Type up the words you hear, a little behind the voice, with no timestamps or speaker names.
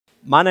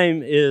My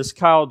name is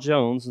Kyle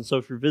Jones, and so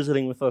if you're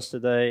visiting with us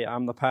today,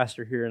 I'm the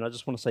pastor here, and I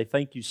just want to say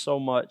thank you so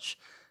much,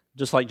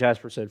 just like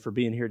Jasper said, for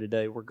being here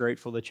today. We're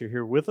grateful that you're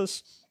here with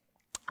us.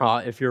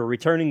 If you're a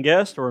returning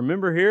guest or a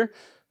member here,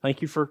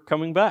 thank you for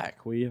coming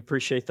back. We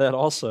appreciate that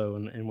also,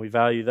 and we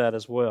value that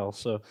as well.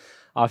 So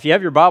if you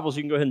have your Bibles,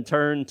 you can go ahead and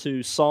turn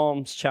to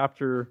Psalms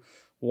chapter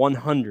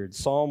 100,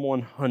 Psalm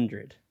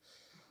 100.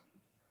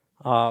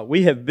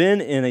 We have been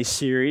in a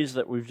series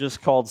that we've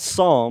just called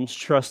Psalms,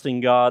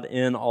 Trusting God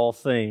in All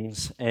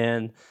Things.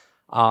 And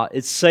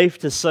it's safe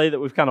to say that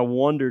we've kind of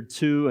wandered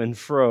to and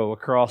fro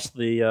across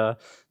the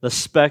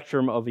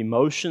spectrum of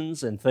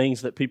emotions and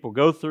things that people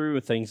go through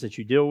and things that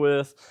you deal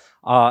with.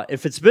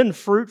 If it's been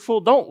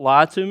fruitful, don't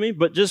lie to me,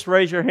 but just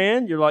raise your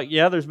hand. You're like,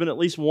 yeah, there's been at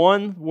least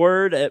one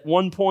word at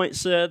one point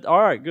said. All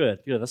right, good.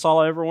 That's all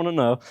I ever want to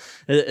know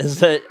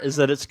is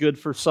that it's good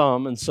for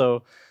some. And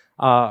so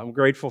I'm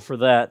grateful for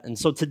that. And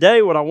so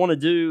today what I want to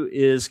do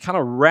is kind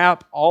of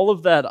wrap all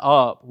of that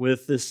up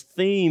with this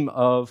theme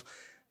of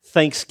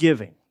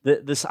thanksgiving,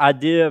 this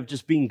idea of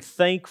just being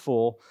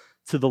thankful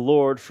to the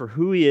Lord for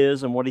who He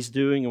is and what He's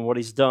doing and what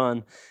He's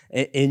done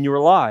in your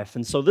life.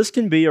 And so this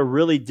can be a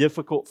really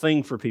difficult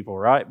thing for people,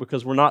 right?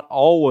 Because we're not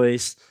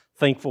always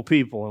thankful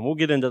people, and we'll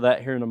get into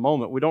that here in a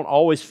moment. We don't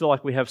always feel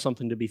like we have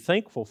something to be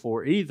thankful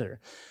for either.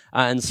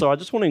 And so I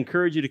just want to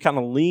encourage you to kind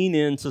of lean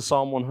into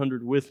Psalm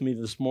 100 with me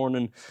this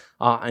morning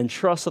and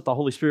trust that the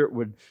Holy Spirit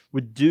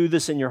would do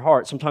this in your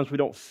heart. Sometimes we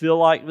don't feel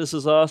like this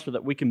is us or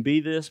that we can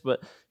be this,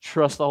 but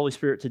trust the Holy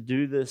Spirit to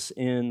do this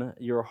in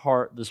your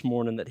heart this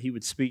morning, that He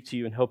would speak to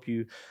you and help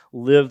you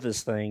live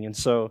this thing. And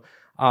so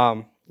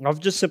I've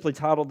just simply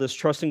titled this,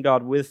 Trusting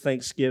God with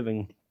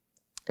Thanksgiving.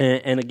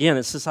 And again,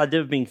 it's this idea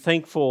of being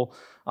thankful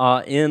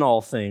in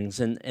all things.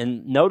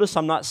 And notice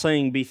I'm not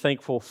saying be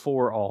thankful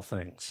for all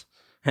things.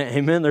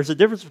 Amen. There's a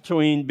difference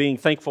between being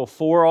thankful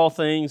for all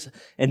things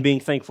and being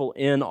thankful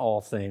in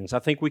all things. I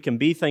think we can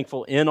be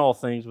thankful in all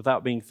things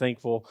without being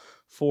thankful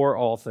for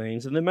all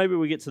things. And then maybe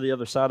we get to the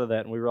other side of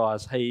that and we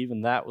realize, hey,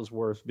 even that was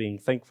worth being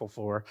thankful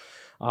for.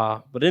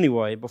 But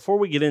anyway, before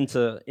we get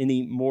into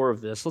any more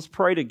of this, let's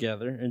pray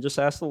together and just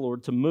ask the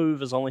Lord to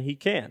move as only He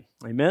can.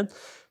 Amen.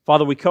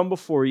 Father, we come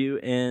before You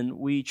and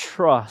we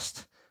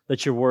trust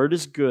that Your word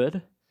is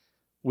good.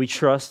 We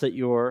trust that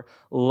Your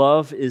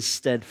love is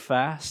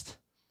steadfast.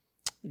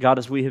 God,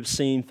 as we have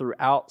seen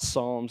throughout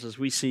Psalms, as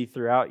we see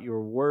throughout Your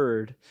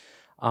word,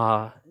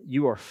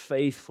 You are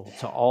faithful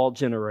to all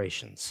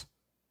generations.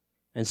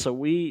 And so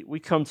we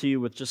come to You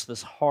with just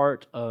this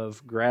heart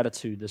of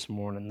gratitude this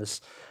morning,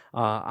 this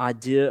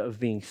idea of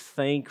being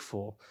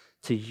thankful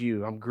to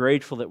You. I'm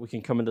grateful that we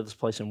can come into this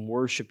place and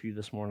worship You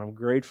this morning. I'm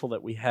grateful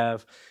that we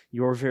have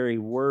Your very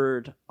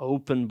word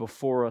open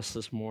before us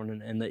this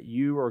morning and that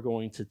You are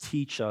going to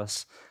teach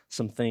us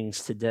some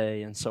things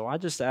today. And so I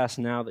just ask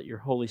now that Your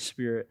Holy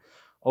Spirit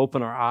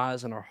open our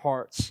eyes and our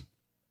hearts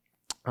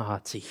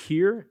to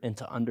hear and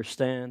to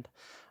understand,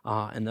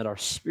 and that our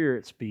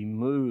spirits be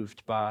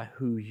moved by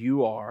who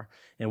You are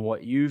and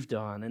what You've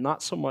done, and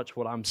not so much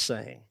what I'm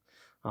saying.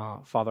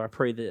 Father, I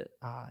pray that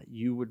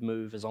You would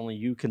move as only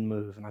You can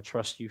move, and I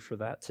trust You for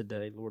that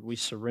today. Lord, we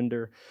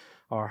surrender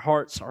our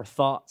hearts, our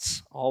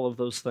thoughts, all of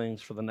those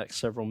things for the next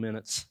several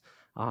minutes,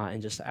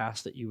 and just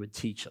ask that You would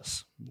teach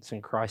us. It's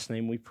in Christ's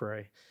name we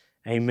pray.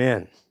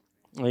 Amen.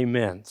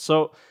 Amen.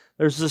 So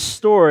there's this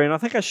story, and I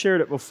think I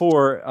shared it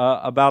before,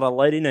 about a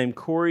lady named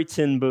Corrie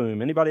ten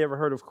Boom. Anybody ever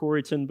heard of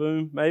Corrie ten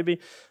Boom, maybe?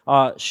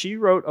 She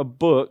wrote a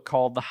book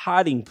called The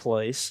Hiding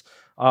Place.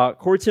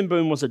 Corrie ten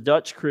Boom was a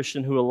Dutch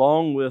Christian who,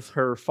 along with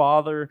her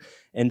father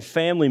and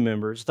family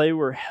members, they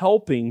were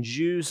helping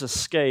Jews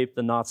escape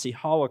the Nazi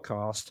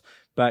Holocaust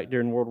back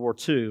during World War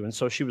II. And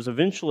so she was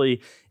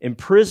eventually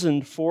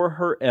imprisoned for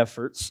her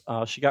efforts.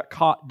 She got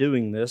caught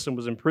doing this and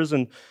was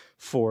imprisoned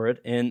for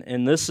it.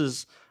 And this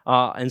is...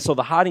 and so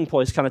The Hiding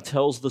Place kind of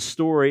tells the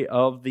story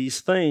of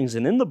these things.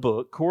 And in the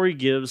book, Corrie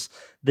gives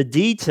the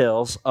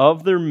details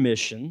of their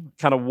mission,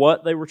 kind of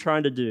what they were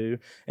trying to do,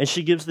 and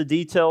she gives the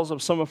details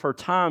of some of her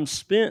time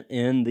spent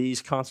in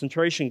these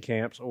concentration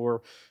camps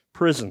or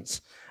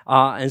prisons.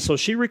 And so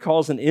she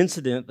recalls an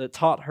incident that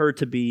taught her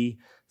to be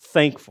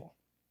thankful.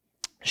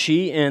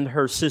 She and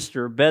her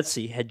sister,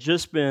 Betsy, had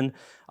just been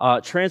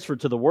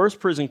transferred to the worst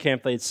prison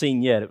camp they had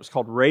seen yet. It was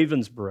called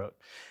Ravensbrück.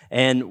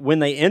 And when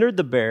they entered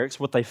the barracks,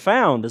 what they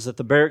found is that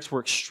the barracks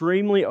were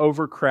extremely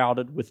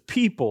overcrowded with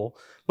people,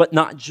 but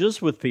not just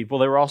with people.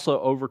 They were also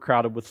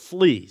overcrowded with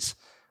fleas,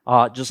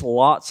 just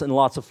lots and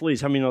lots of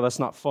fleas. How many know that's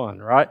not fun,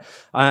 right?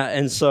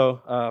 And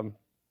so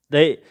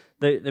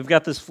they've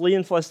got this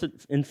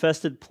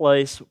flea-infested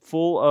place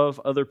full of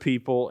other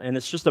people, and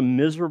it's just a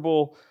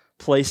miserable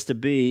place to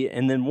be.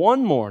 And then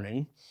one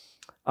morning,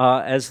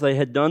 as they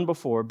had done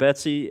before,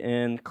 Betsy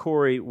and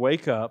Corrie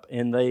wake up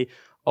and they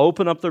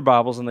open up their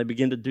Bibles and they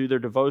begin to do their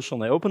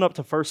devotional. They open up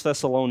to 1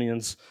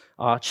 Thessalonians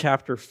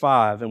chapter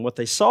 5, and what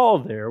they saw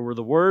there were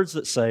the words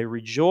that say,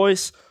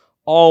 "Rejoice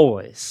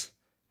always,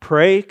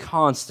 pray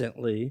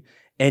constantly,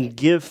 and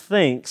give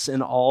thanks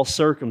in all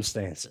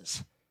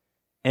circumstances."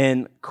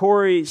 And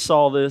Corey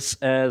saw this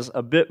as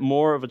a bit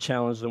more of a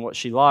challenge than what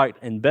she liked,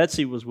 and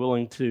Betsy was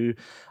willing to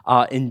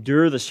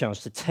endure this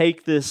challenge, to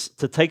take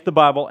the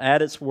Bible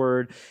at its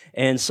word.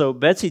 And so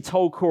Betsy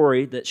told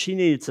Corey that she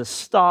needed to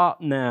stop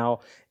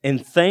now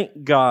and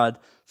thank God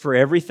for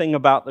everything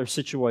about their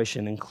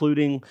situation,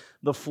 including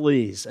the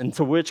fleas. And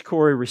to which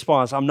Corey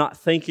responds, I'm not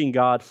thanking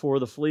God for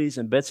the fleas.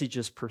 And Betsy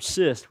just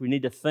persists. We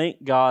need to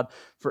thank God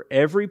for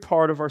every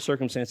part of our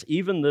circumstance,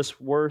 even this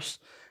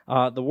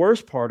the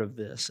worst part of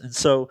this. And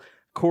so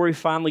Corey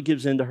finally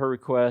gives in to her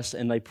request,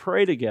 and they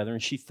pray together,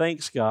 and she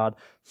thanks God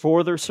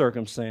for their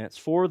circumstance,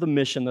 for the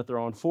mission that they're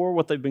on, for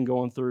what they've been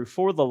going through,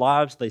 for the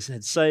lives they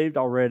had saved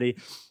already,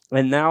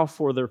 and now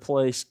for their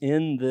place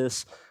in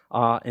this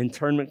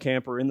internment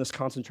camp or in this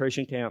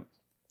concentration camp,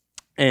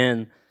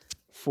 and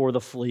for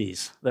the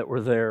fleas that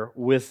were there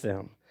with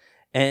them.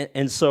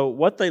 And so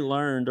what they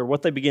learned, or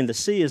what they began to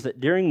see, is that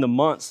during the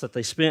months that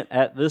they spent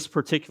at this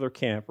particular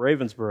camp,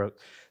 Ravensbrück,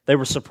 they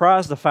were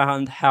surprised to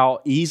find how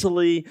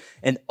easily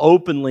and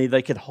openly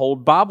they could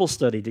hold Bible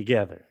study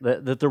together,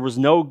 that there was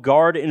no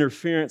guard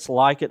interference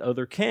like at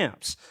other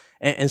camps.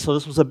 And so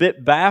this was a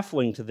bit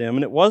baffling to them,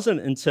 and it wasn't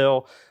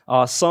until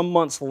some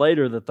months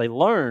later that they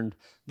learned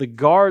the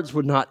guards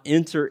would not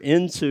enter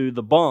into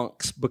the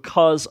bunks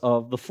because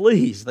of the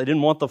fleas. They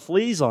didn't want the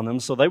fleas on them,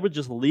 so they would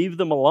just leave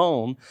them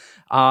alone.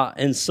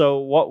 And so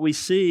what we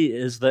see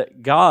is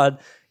that God,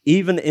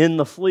 even in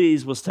the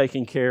fleas, was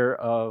taking care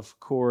of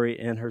Corey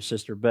and her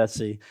sister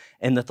Betsy,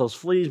 and that those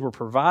fleas were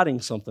providing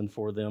something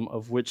for them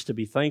of which to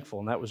be thankful,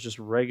 and that was just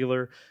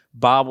regular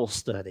Bible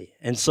study.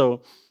 And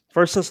so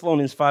 1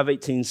 Thessalonians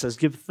 5:18 says,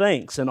 give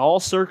thanks in all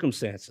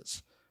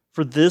circumstances,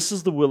 for this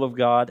is the will of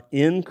God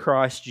in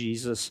Christ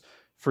Jesus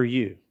for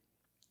you.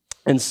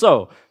 And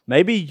so,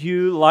 maybe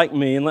you, like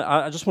me, and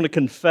I just want to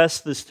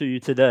confess this to you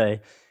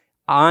today,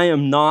 I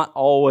am not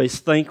always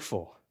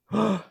thankful,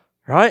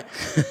 right?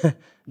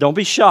 Don't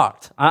be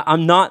shocked.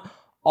 I'm not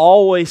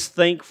always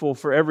thankful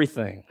for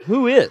everything.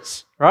 Who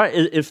is, right?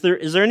 Is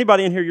there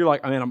anybody in here you're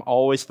like, I mean, I'm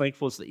always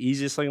thankful. It's the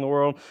easiest thing in the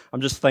world.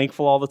 I'm just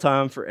thankful all the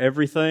time for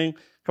everything.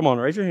 Come on,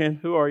 raise your hand.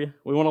 Who are you?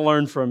 We want to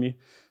learn from you.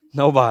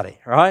 Nobody,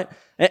 right?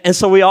 And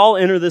so we all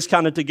enter this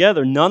kind of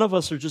together. None of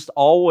us are just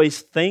always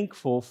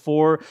thankful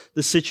for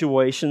the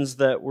situations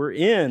that we're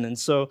in. And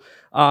so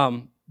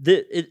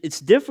it's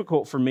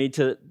difficult for me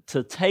to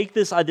take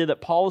this idea that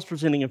Paul is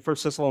presenting in 1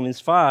 Thessalonians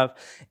 5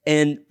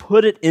 and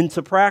put it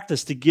into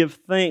practice, to give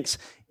thanks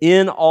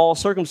in all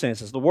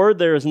circumstances. The word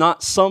there is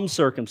not some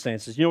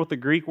circumstances. You know what the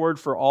Greek word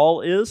for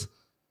all is?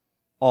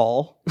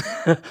 All.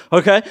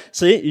 Okay?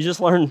 See, you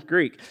just learned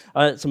Greek.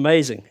 It's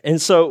amazing.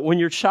 And so when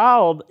your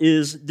child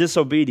is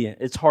disobedient,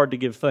 it's hard to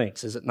give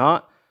thanks, is it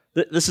not?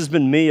 This has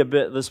been me a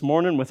bit this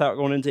morning without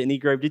going into any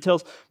grave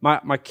details.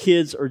 My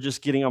kids are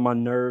just getting on my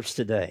nerves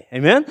today.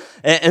 Amen?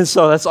 And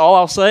so that's all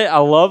I'll say. I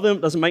love them.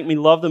 It doesn't make me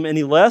love them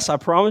any less, I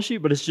promise you,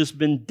 but it's just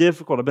been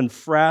difficult. I've been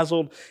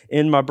frazzled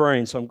in my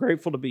brain. So I'm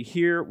grateful to be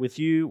here with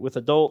you, with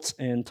adults,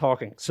 and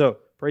talking. So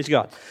praise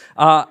God.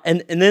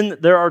 And then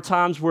there are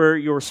times where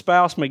your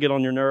spouse may get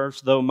on your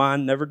nerves, though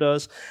mine never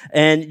does,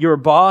 and your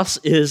boss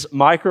is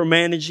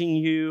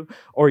micromanaging you,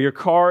 or your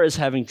car is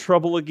having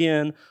trouble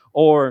again,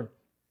 or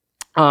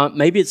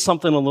maybe it's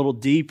something a little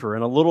deeper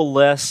and a little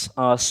less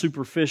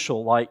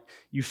superficial, like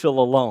you feel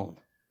alone.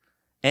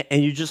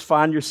 And you just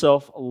find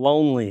yourself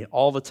lonely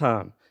all the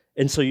time.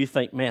 And so you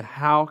think, man,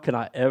 how can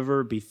I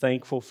ever be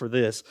thankful for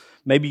this?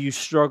 Maybe you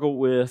struggle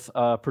with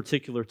a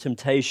particular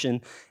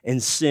temptation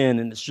and sin,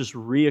 and it's just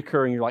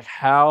reoccurring. You're like,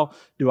 how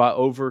do I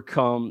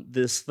overcome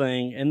this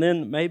thing? And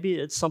then maybe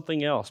it's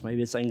something else.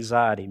 Maybe it's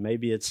anxiety.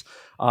 Maybe it's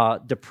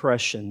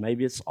depression.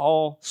 Maybe it's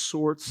all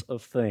sorts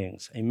of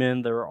things.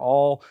 Amen. There are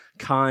all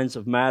kinds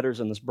of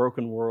matters in this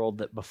broken world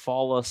that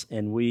befall us,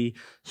 and we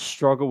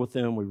struggle with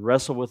them. We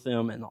wrestle with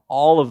them, and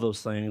all of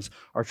those things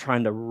are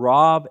trying to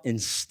rob and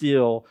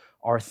steal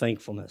our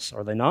thankfulness,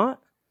 are they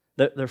not?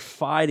 They're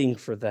fighting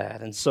for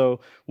that. And so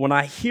when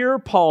I hear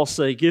Paul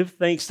say, give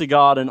thanks to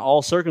God in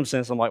all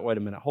circumstances, I'm like, wait a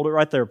minute, hold it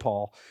right there,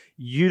 Paul.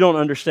 You don't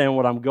understand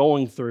what I'm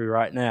going through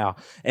right now.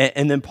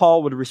 And then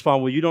Paul would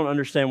respond, well, you don't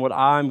understand what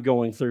I'm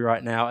going through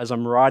right now as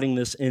I'm writing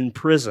this in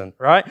prison,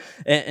 right?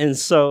 And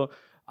so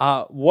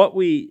what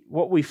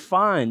we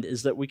find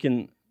is that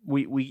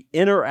we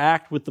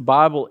interact with the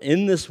Bible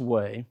in this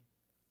way,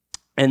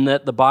 and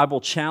that the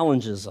Bible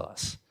challenges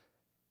us.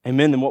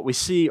 Amen. And what we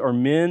see are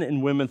men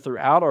and women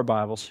throughout our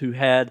Bibles who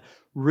had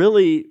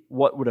really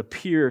what would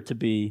appear to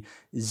be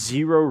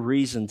zero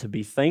reason to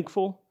be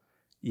thankful,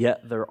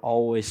 yet they're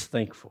always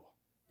thankful.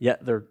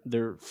 Yet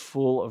they're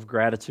full of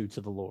gratitude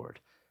to the Lord.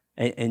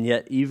 And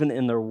yet even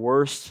in their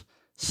worst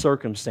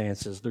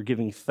circumstances, they're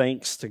giving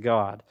thanks to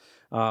God.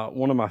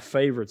 One of my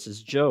favorites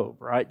is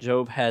Job, right?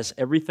 Job has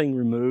everything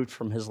removed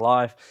from his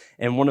life.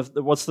 And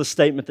what's the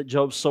statement that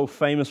Job's so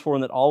famous for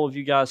and that all of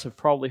you guys have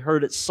probably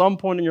heard at some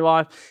point in your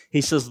life?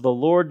 He says, the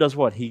Lord does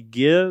what? He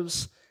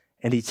gives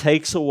and he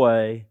takes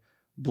away.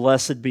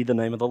 Blessed be the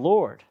name of the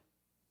Lord.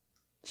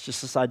 It's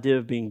just this idea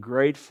of being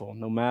grateful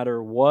no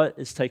matter what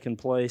is taking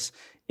place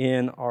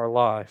in our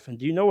life. And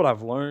do you know what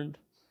I've learned?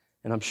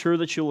 and I'm sure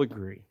that you'll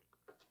agree,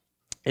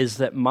 is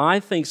that my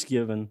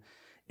thanksgiving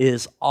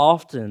is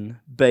often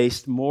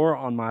based more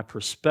on my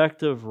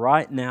perspective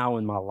right now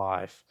in my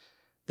life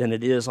than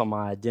it is on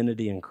my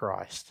identity in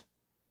Christ.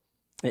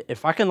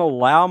 If I can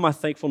allow my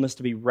thankfulness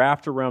to be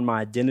wrapped around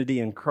my identity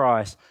in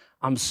Christ,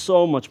 I'm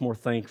so much more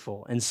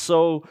thankful and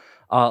so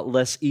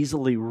less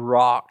easily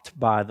rocked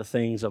by the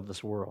things of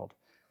this world.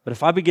 But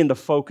if I begin to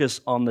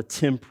focus on the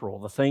temporal,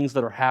 the things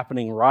that are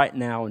happening right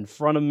now in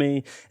front of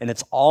me, and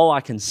it's all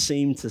I can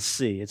seem to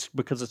see, it's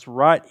because it's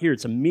right here,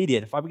 it's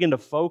immediate. If I begin to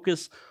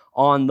focus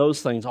on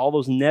those things, all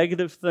those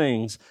negative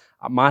things,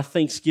 my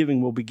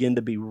thanksgiving will begin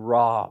to be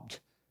robbed.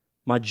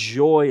 My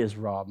joy is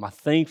robbed. My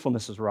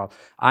thankfulness is robbed.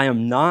 I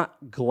am not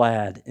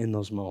glad in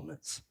those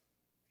moments.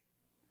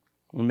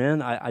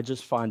 Amen. I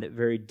just find it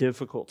very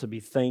difficult to be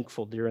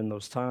thankful during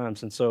those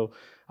times. And so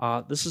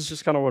this is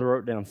just kind of what I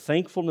wrote down.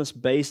 Thankfulness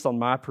based on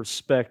my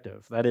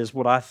perspective. That is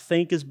what I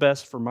think is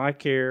best for my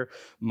care,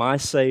 my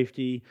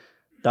safety,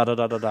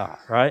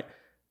 right?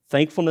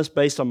 Thankfulness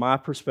based on my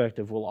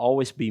perspective will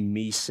always be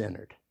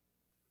me-centered.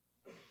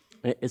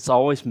 It's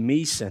always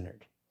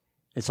me-centered.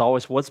 It's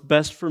always what's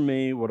best for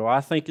me, what do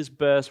I think is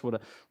best,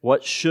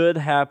 what should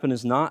happen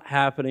is not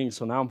happening,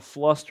 so now I'm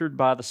flustered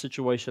by the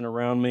situation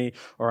around me,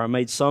 or I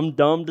made some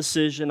dumb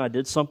decision, I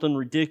did something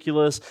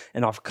ridiculous,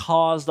 and I've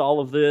caused all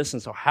of this,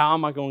 and so how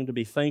am I going to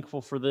be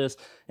thankful for this?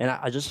 And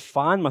I just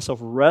find myself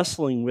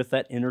wrestling with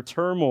that inner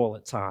turmoil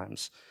at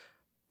times.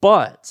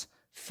 But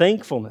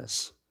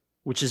thankfulness,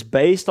 which is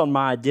based on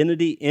my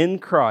identity in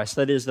Christ,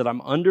 that is, that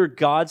I'm under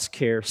God's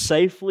care,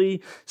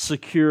 safely,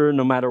 secure,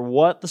 no matter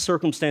what the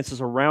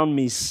circumstances around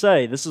me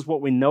say. This is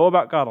what we know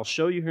about God. I'll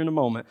show you here in a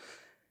moment.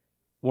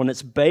 When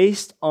it's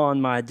based on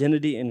my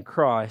identity in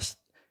Christ,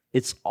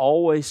 it's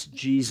always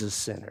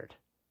Jesus-centered.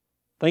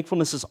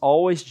 Thankfulness is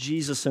always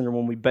Jesus-centered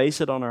when we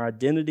base it on our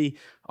identity,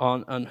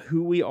 on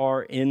who we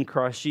are in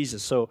Christ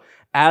Jesus. So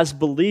as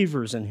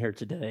believers in here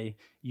today,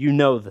 you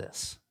know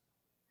this.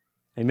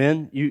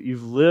 Amen?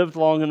 You've lived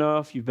long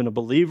enough, you've been a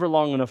believer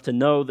long enough to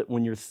know that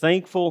when you're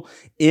thankful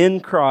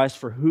in Christ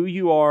for who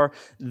you are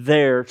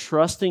there,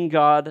 trusting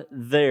God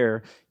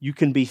there, you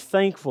can be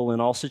thankful in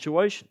all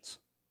situations.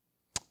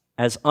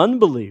 As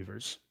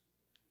unbelievers,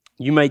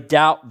 you may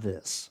doubt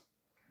this,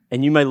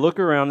 and you may look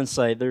around and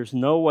say, there's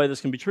no way this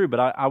can be true, but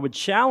I would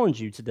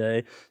challenge you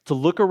today to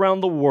look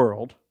around the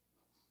world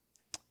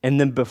and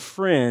then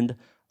befriend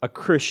a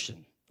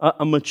Christian,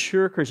 a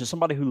mature Christian,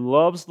 somebody who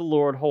loves the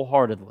Lord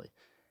wholeheartedly.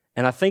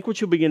 And I think what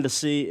you'll begin to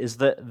see is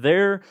that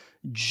their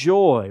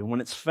joy,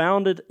 when it's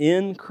founded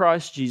in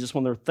Christ Jesus,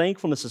 when their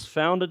thankfulness is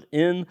founded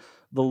in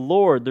the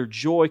Lord, their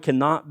joy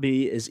cannot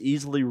be as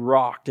easily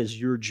rocked as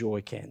your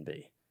joy can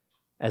be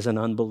as an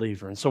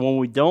unbeliever. And so when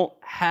we don't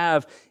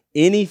have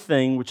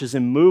anything which is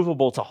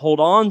immovable to hold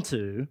on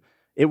to,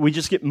 we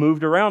just get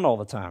moved around all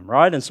the time,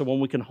 right? And so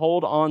when we can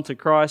hold on to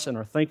Christ and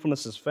our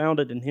thankfulness is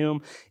founded in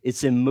Him,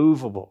 it's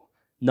immovable.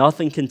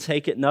 Nothing can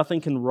take it,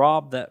 nothing can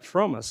rob that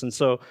from us. And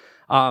so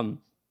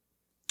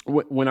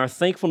when our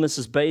thankfulness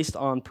is based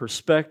on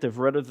perspective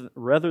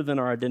rather than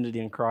our identity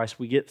in Christ,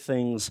 we get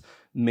things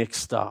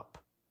mixed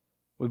up.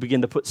 We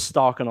begin to put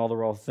stock in all the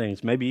wrong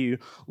things. Maybe you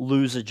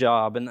lose a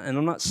job, and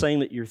I'm not saying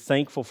that you're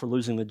thankful for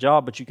losing the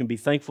job, but you can be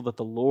thankful that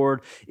the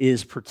Lord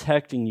is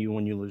protecting you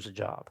when you lose a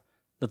job,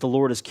 that the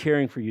Lord is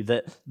caring for you,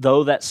 that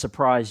though that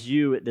surprised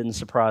you, it didn't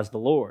surprise the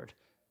Lord.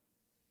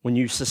 When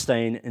you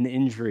sustain an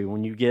injury,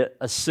 when you get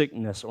a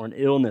sickness or an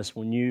illness,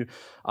 when you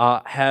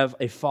have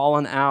a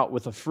falling out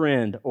with a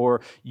friend,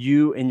 or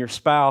you and your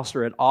spouse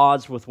are at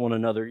odds with one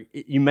another,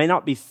 you may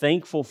not be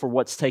thankful for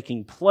what's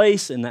taking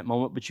place in that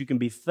moment, but you can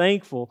be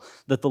thankful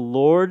that the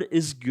Lord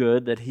is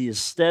good, that He is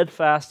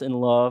steadfast in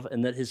love,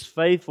 and that His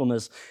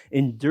faithfulness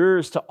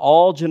endures to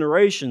all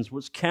generations,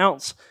 which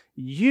counts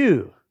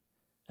you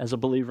as a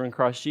believer in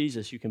Christ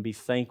Jesus. You can be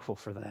thankful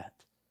for that.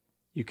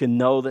 You can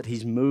know that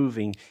He's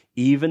moving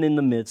even in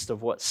the midst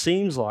of what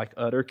seems like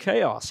utter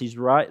chaos. He's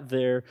right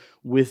there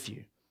with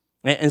you.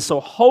 And so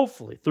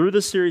hopefully through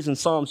this series in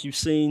Psalms, you've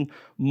seen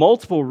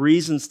multiple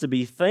reasons to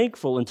be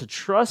thankful and to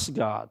trust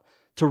God,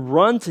 to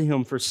run to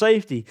Him for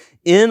safety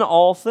in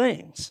all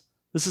things.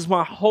 This is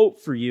my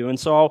hope for you. And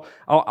so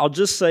I'll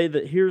just say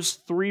that here's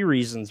 3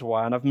 reasons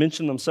why, and I've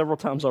mentioned them several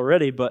times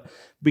already, but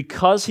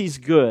because He's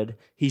good,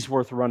 He's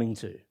worth running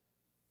to.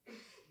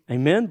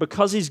 Amen?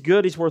 Because He's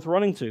good, He's worth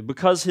running to.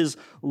 Because His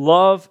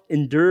love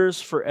endures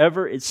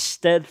forever, it's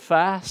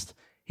steadfast,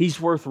 He's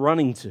worth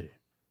running to.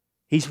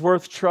 He's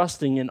worth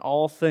trusting in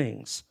all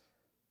things.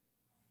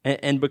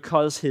 And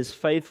because His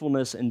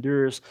faithfulness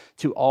endures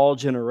to all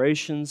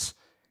generations,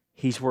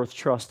 He's worth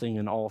trusting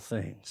in all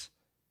things.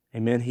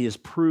 Amen? He has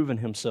proven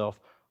Himself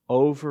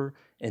over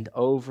and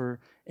over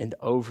and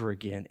over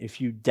again.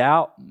 If you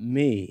doubt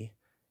me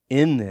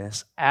in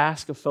this,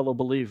 ask a fellow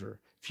believer.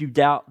 If you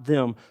doubt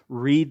them,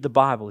 read the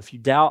Bible. If you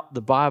doubt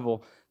the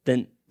Bible,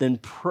 then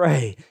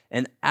pray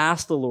and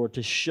ask the Lord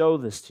to show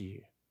this to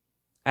you.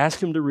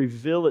 Ask Him to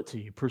reveal it to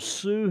you.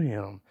 Pursue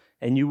Him,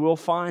 and you will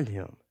find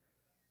Him.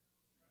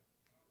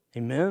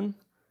 Amen?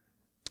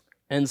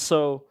 And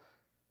so,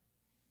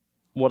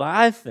 what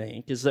I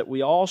think is that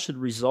we all should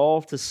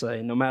resolve to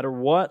say, no matter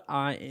what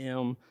I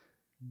am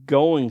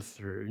going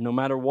through, no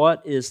matter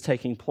what is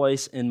taking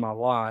place in my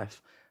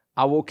life,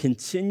 I will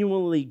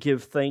continually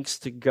give thanks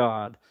to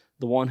God,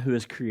 the one who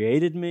has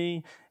created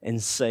me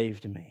and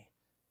saved me.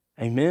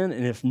 Amen.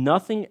 And if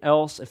nothing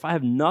else, if I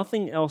have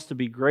nothing else to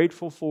be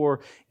grateful for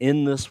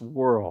in this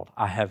world,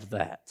 I have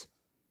that.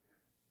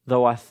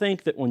 Though I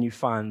think that when you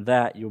find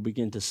that, you'll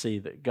begin to see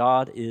that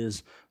God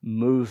is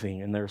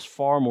moving, and there's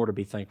far more to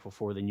be thankful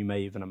for than you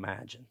may even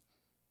imagine.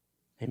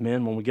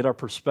 Amen. When we get our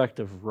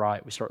perspective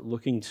right, we start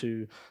looking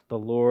to the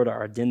Lord,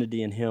 our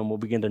identity in Him, we'll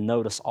begin to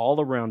notice all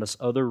around us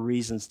other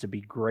reasons to be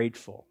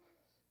grateful,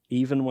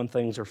 even when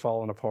things are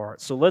falling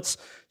apart. So let's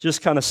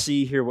just kind of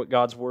see here what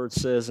God's Word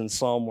says in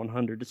Psalm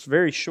 100. It's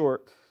very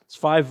short. It's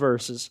 5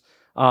 verses.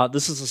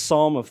 This is a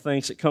psalm of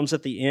thanks. It comes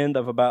at the end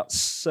of about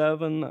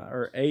 7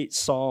 or 8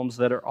 psalms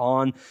that are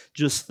on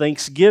just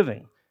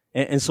thanksgiving.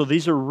 And so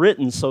these are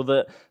written so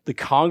that the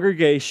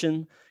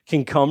congregation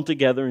can come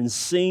together and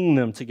sing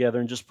them together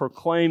and just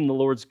proclaim the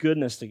Lord's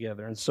goodness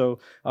together. And so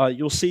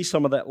you'll see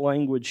some of that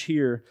language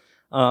here,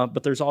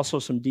 but there's also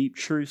some deep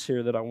truths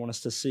here that I want us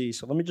to see.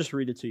 So let me just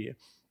read it to you.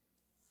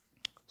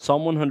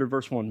 Psalm 100,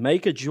 verse 1.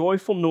 Make a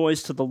joyful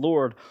noise to the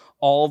Lord,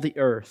 all the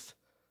earth.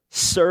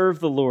 Serve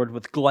the Lord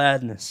with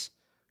gladness.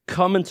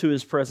 Come into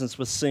His presence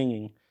with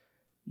singing.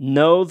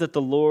 Know that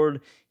the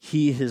Lord,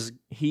 He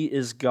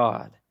is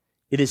God.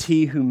 It is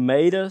He who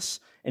made us,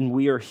 and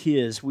we are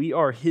His. We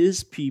are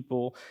His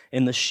people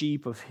and the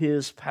sheep of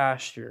His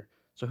pasture.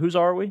 So whose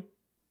are we?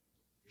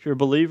 If you're a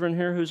believer in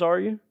here, whose are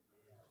you?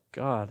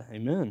 God.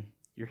 Amen.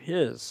 You're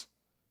His.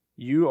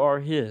 You are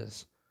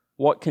His.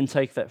 What can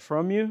take that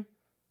from you?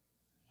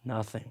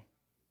 Nothing.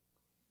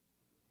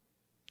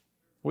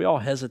 We all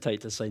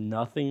hesitate to say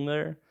nothing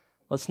there.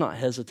 Let's not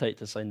hesitate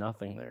to say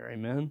nothing there.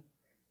 Amen?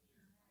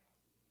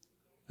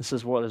 This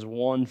is what is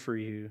won for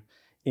you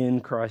in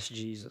Christ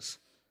Jesus.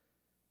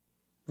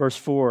 Verse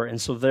 4,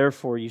 and so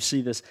therefore, you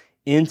see this,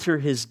 enter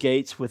His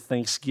gates with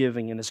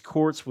thanksgiving and His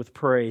courts with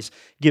praise.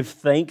 Give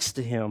thanks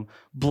to Him.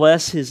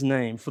 Bless His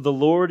name. For the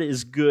Lord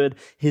is good.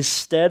 His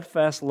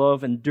steadfast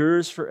love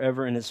endures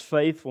forever, and His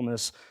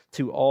faithfulness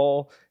to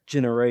all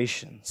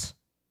generations.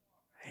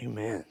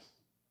 Amen.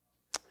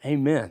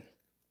 Amen.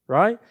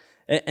 Right?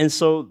 And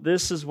so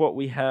this is what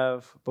we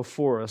have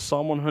before us.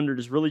 Psalm 100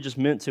 is really just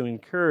meant to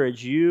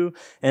encourage you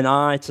and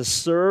I to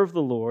serve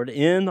the Lord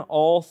in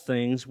all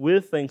things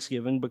with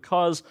thanksgiving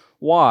because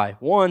why?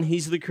 One,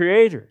 He's the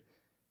Creator.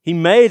 He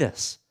made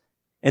us.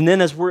 And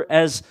then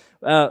as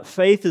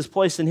faith is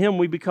placed in Him,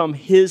 we become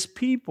His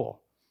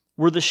people.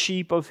 We're the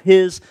sheep of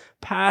His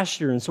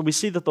pasture. And so we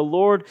see that the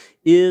Lord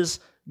is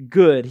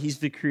good. He's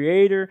the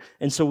Creator,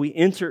 and so we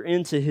enter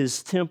into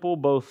His temple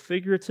both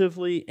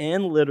figuratively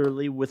and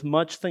literally with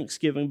much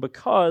thanksgiving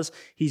because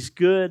He's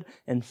good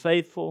and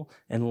faithful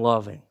and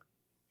loving.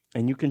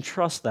 And you can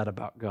trust that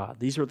about God.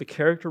 These are the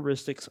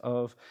characteristics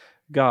of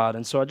God.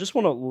 And so I just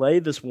want to lay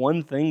this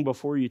one thing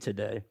before you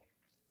today.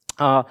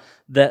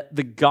 That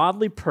the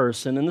godly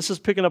person, and this is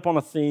picking up on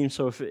a theme,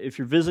 so if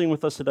you're visiting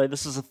with us today,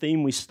 this is a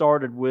theme we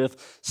started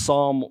with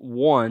Psalm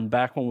 1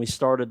 back when we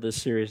started this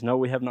series. No,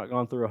 we have not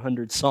gone through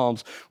 100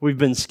 Psalms. We've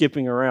been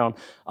skipping around.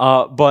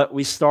 But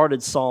we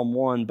started Psalm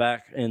 1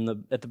 back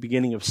at the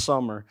beginning of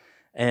summer,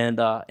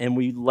 and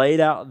we laid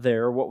out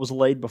there what was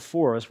laid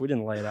before us. We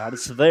didn't lay it out.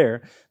 It's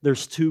there.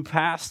 There's 2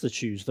 paths to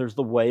choose. There's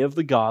the way of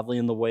the godly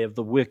and the way of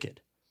the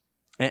wicked.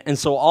 And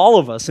so all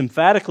of us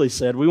emphatically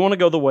said, we want to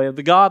go the way of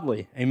the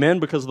godly. Amen?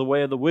 Because the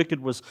way of the wicked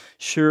was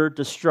sure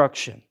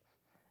destruction.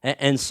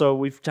 And so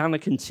we've kind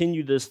of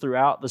continued this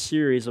throughout the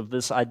series of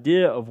this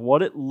idea of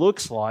what it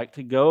looks like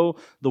to go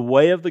the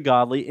way of the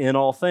godly in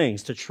all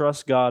things, to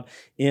trust God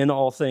in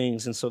all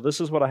things. And so this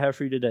is what I have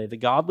for you today. The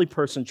godly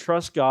person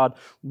trusts God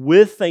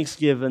with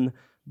thanksgiving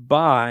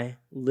by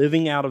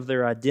living out of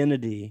their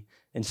identity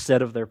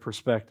instead of their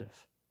perspective.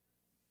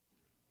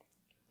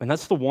 And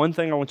that's the one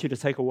thing I want you to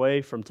take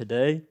away from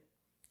today.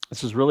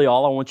 This is really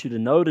all I want you to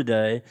know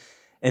today.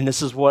 And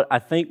this is what I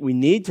think we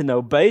need to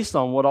know based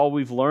on what all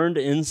we've learned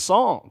in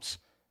Psalms.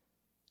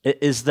 It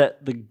is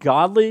that the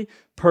godly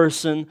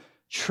person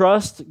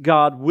trusts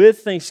God with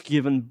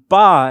thanksgiving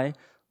by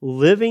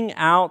living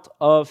out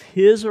of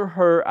his or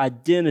her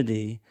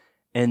identity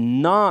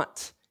and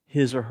not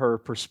his or her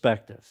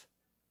perspective.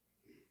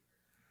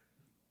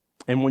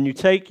 And when you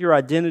take your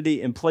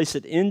identity and place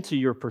it into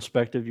your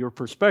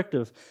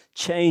perspective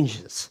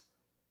changes.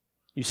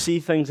 You see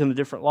things in a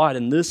different light.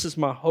 And this is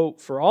my hope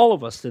for all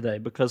of us today,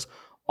 because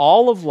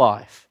all of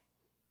life,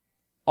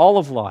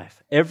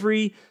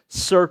 every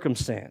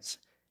circumstance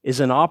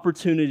is an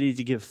opportunity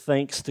to give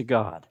thanks to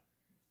God.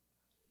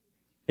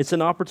 It's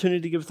an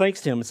opportunity to give thanks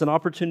to Him. It's an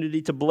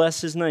opportunity to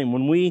bless His name.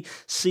 When we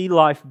see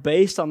life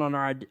based on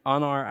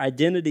our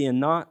identity and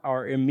not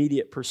our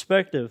immediate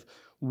perspective,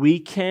 we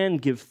can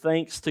give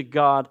thanks to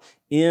God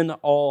in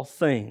all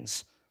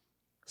things.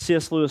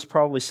 C.S. Lewis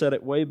probably said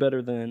it way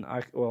better than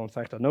in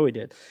fact, I know he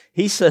did.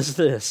 He says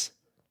this: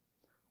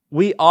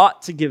 we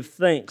ought to give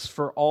thanks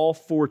for all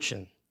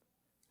fortune.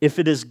 If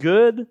it is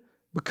good,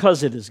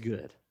 because it is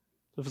good.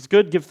 If it's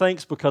good, give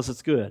thanks because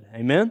it's good.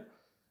 Amen?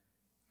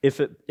 If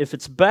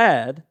it's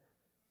bad,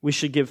 we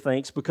should give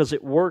thanks because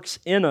it works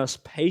in us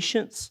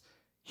patience,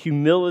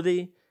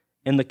 humility,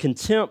 and the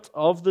contempt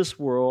of this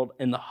world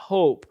and the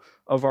hope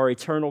of our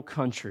eternal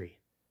country.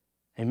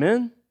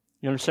 Amen?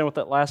 You understand what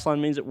that last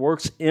line means? It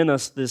works in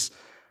us this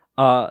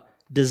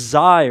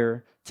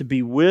desire to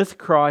be with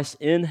Christ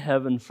in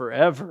heaven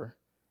forever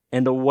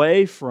and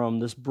away from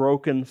this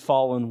broken,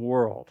 fallen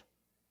world.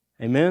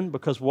 Amen?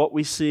 Because what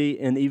we see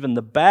in even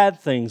the bad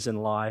things in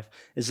life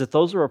is that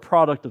those are a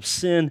product of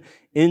sin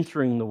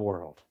entering the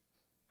world.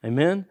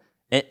 Amen?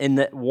 And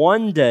that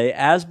one day,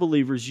 as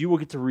believers, you will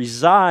get to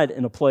reside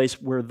in a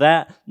place where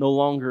that no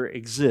longer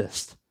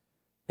exists.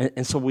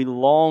 And so we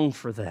long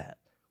for that.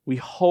 We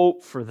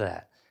hope for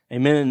that.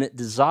 Amen? And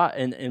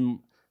and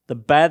the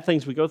bad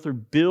things we go through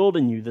build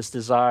in you this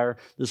desire,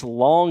 this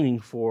longing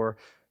for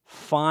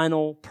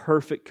final,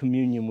 perfect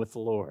communion with the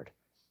Lord.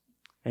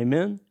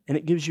 Amen? And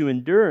it gives you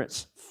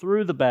endurance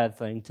through the bad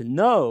thing to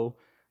know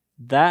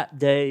that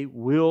day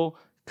will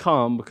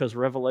come because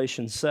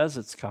Revelation says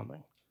it's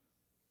coming.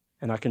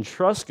 And I can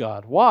trust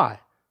God. Why?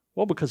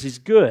 Well, because He's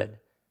good.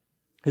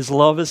 His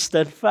love is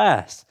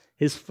steadfast.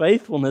 His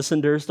faithfulness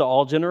endures to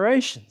all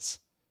generations.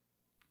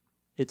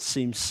 It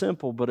seems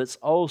simple, but it's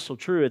oh so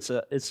true. It's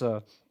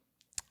a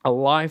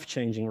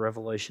life-changing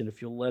revelation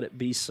if you'll let it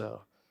be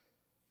so.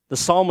 The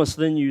psalmist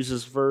then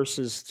uses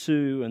verses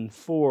 2 and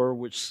 4,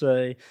 which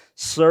say,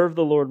 serve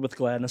the Lord with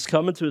gladness,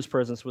 come into His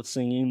presence with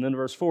singing. And then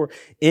verse 4,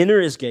 enter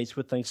His gates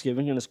with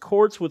thanksgiving and His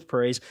courts with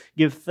praise.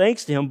 Give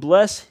thanks to Him,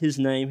 bless His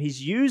name.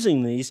 He's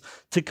using these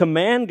to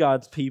command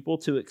God's people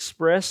to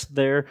express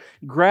their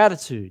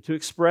gratitude, to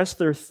express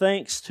their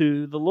thanks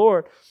to the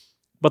Lord.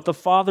 But the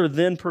Father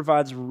then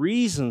provides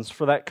reasons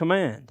for that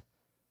command.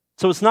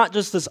 So it's not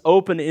just this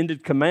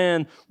open-ended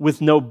command with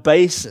no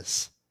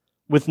basis,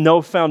 with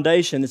no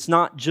foundation. It's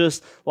not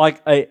just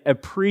like a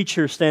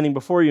preacher standing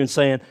before you and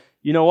saying,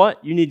 you know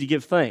what? You need to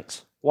give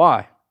thanks.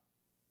 Why?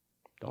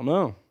 Don't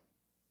know. I'm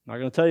not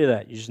going to tell you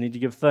that. You just need to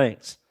give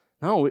thanks.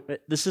 No,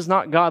 this is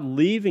not God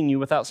leaving you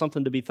without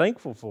something to be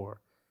thankful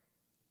for.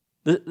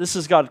 This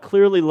is God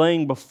clearly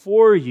laying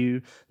before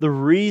you the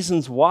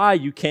reasons why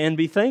you can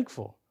be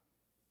thankful.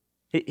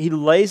 He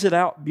lays it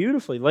out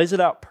beautifully, lays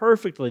it out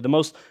perfectly. The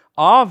most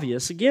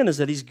obvious, again, is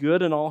that He's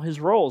good in all His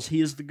roles.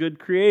 He is the good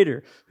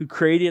creator who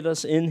created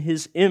us in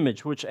His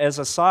image, which, as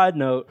a side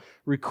note,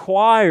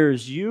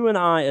 requires you and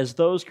I, as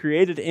those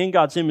created in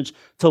God's image,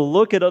 to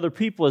look at other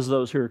people as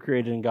those who are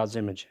created in God's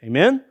image.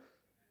 Amen?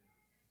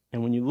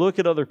 And when you look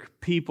at other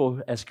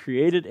people as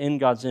created in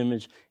God's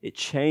image, it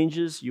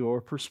changes your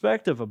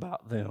perspective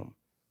about them.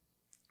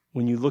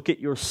 When you look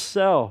at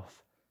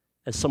yourself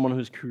as someone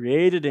who's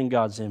created in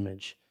God's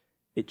image,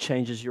 it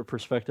changes your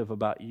perspective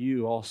about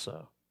you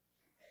also.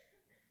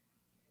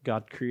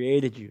 God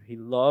created you. He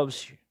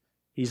loves you.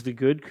 He's the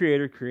good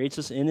creator, creates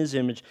us in His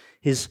image.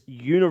 His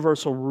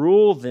universal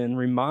rule then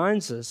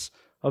reminds us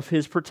of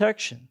His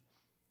protection,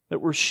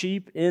 that we're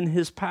sheep in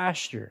His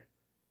pasture,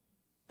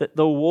 that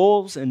the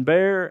wolves and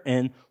bear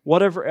and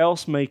whatever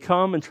else may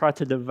come and try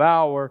to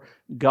devour,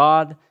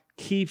 God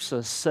keeps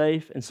us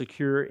safe and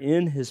secure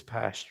in His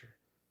pasture.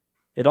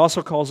 It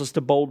also calls us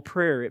to bold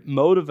prayer. It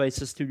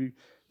motivates us to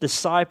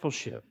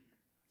discipleship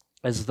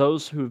as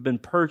those who have been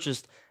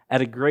purchased at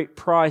a great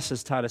price,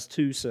 as Titus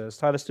 2 says.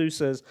 Titus 2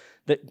 says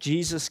that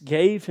Jesus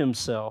gave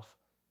Himself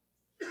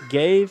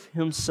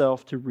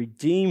to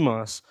redeem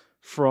us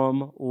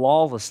from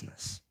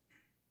lawlessness.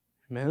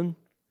 Amen?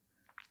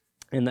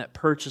 And that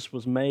purchase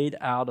was made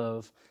out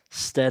of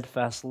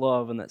steadfast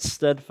love, and that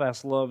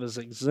steadfast love is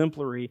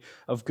exemplary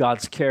of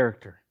God's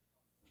character.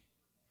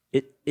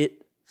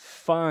 It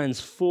finds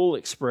full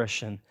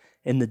expression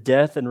in the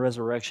death and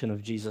resurrection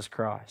of Jesus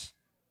Christ.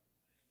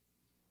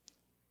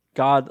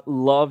 God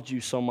loved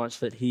you so much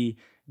that He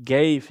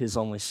gave His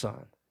only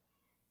Son.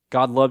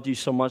 God loved you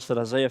so much that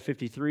Isaiah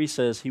 53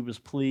 says He was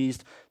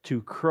pleased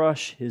to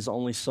crush His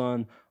only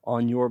Son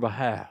on your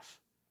behalf.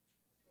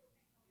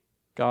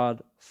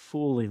 God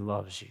fully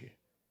loves you.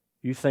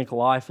 You think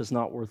life is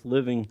not worth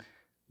living,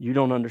 you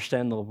don't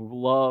understand the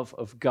love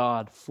of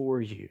God for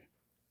you.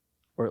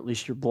 Or at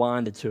least you're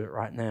blinded to it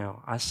right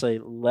now. I say,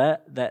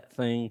 let that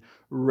thing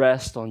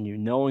rest on you,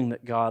 knowing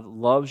that God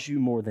loves you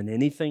more than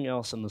anything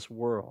else in this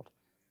world.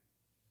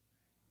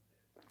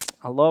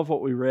 I love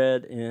what we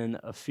read in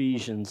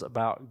Ephesians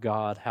about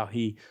God, how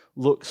He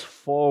looks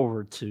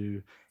forward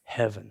to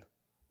heaven.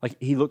 Like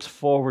He looks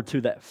forward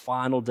to that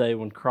final day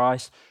when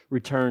Christ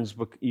returns.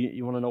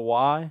 You want to know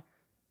why?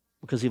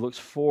 Because He looks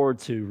forward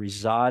to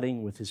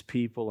residing with His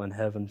people in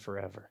heaven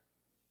forever.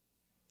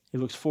 He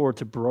looks forward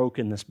to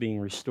brokenness being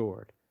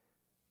restored.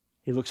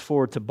 He looks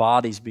forward to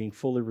bodies being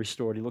fully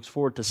restored. He looks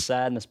forward to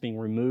sadness being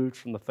removed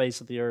from the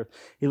face of the earth.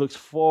 He looks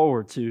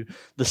forward to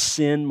the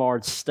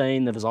sin-marred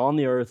stain that is on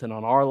the earth and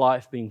on our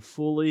life being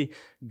fully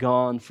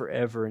gone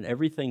forever and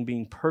everything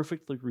being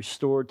perfectly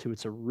restored to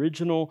its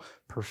original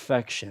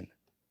perfection.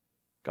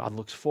 God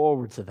looks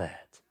forward to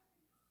that.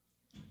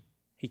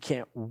 He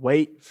can't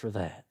wait for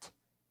that.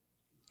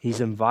 He's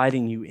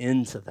inviting you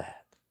into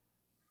that.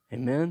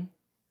 Amen?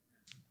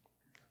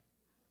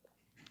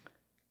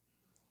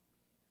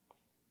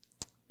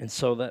 And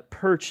so that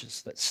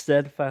purchase, that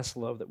steadfast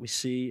love that we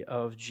see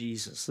of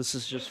Jesus, this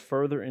is just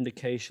further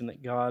indication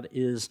that God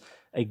is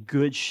a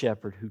good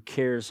shepherd who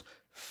cares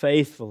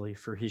faithfully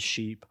for his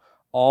sheep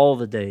all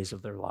the days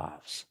of their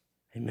lives.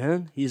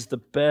 Amen? He's the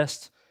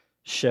best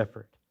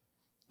shepherd.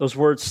 Those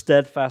words,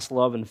 steadfast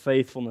love and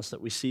faithfulness,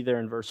 that we see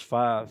there in verse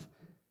 5,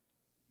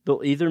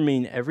 they'll either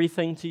mean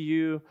everything to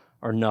you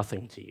or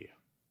nothing to you.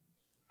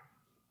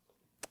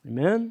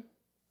 Amen?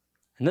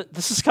 And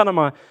this is kind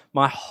of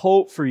my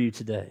hope for you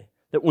today.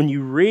 That when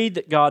you read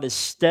that God is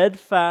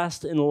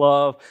steadfast in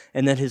love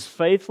and that his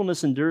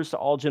faithfulness endures to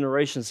all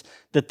generations,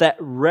 that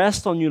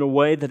rests on you in a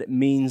way that it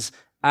means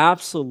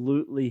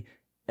absolutely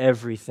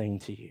everything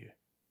to you.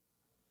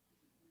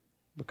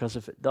 Because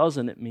if it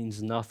doesn't, it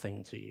means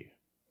nothing to you.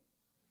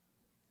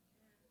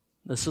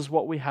 This is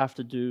what we have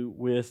to do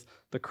with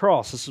the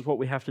cross. This is what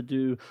we have to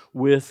do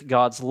with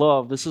God's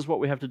love. This is what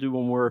we have to do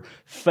when we're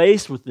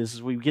faced with this,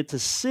 is we get to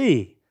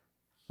see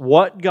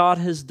what God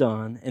has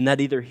done, and that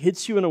either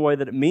hits you in a way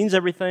that it means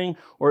everything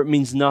or it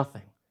means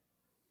nothing.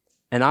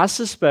 And I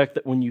suspect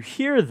that when you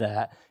hear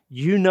that,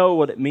 you know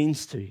what it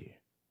means to you.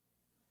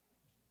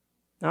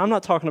 Now, I'm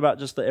not talking about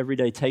just the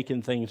everyday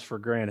taking things for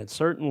granted.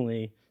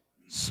 Certainly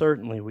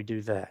we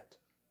do that.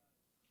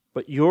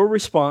 But your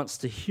response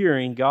to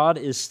hearing God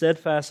is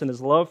steadfast in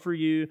his love for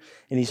you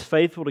and he's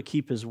faithful to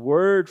keep his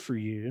word for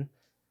you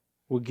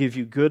will give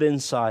you good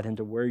insight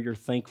into where your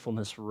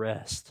thankfulness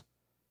rests.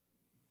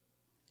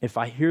 If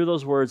I hear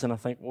those words and I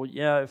think, well,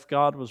 yeah, if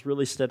God was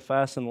really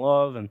steadfast in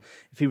love and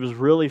if he was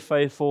really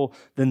faithful,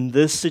 then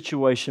this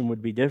situation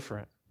would be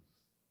different.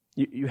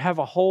 You have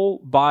a whole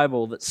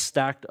Bible that's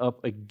stacked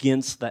up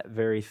against that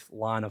very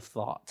line of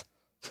thought.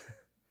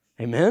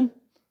 Amen?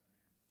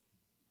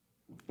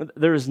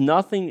 There is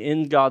nothing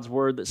in God's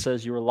word that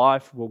says your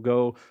life will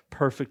go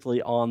perfectly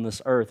on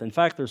this earth. In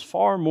fact, there's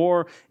far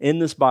more in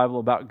this Bible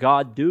about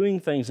God doing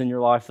things in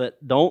your life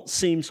that don't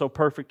seem so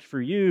perfect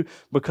for you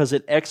because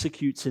it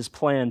executes his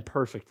plan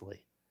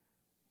perfectly.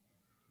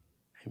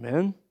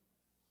 Amen?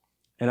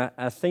 And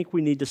I think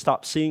we need to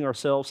stop seeing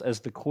ourselves as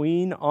the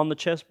queen on the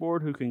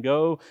chessboard who can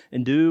go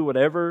and do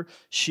whatever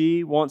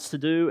she wants to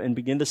do and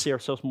begin to see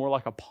ourselves more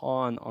like a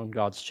pawn on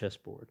God's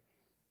chessboard.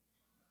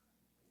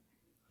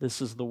 This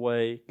is the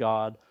way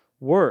God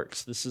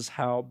works. This is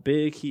how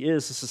big he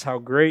is. This is how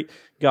great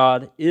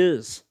God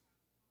is.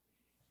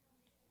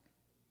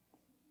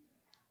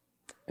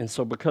 And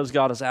so because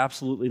God is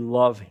absolutely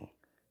loving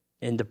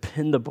and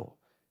dependable,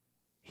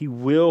 he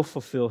will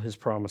fulfill his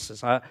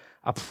promises. I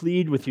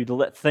plead with you to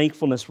let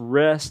thankfulness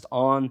rest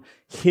on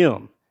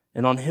him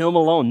and on him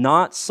alone,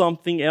 not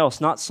something else,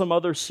 not some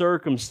other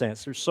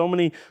circumstance. There's so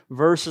many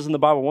verses in the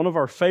Bible. One of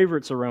our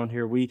favorites around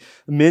here,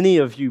 many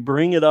of you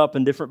bring it up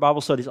in different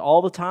Bible studies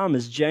all the time,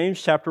 is James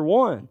chapter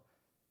 1,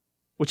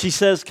 which he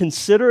says,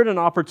 "Consider it an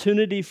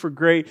opportunity for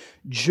great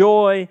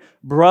joy,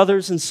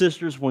 brothers and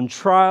sisters, when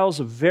trials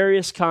of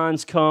various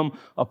kinds come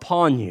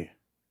upon you."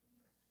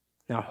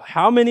 Now,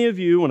 how many of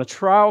you, when a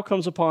trial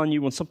comes upon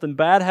you, when something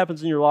bad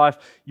happens in your life,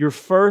 you're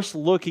first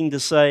looking to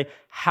say,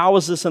 how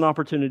is this an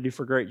opportunity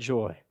for great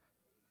joy?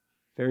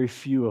 Very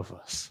few of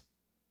us.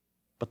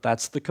 But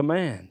that's the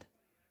command.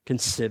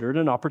 Consider it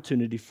an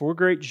opportunity for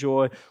great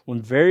joy when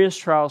various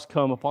trials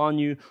come upon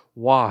you.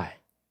 Why?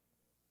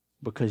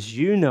 Because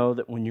you know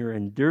that when your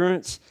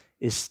endurance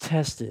is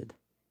tested,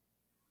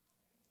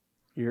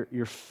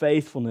 your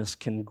faithfulness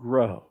can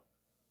grow.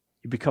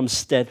 You become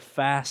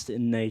steadfast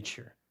in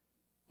nature.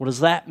 What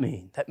does that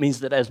mean? That means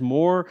that as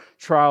more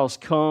trials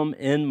come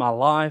in my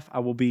life, I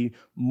will be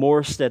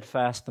more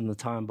steadfast than the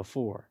time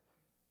before.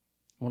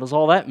 What does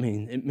all that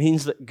mean? It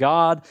means that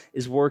God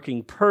is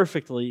working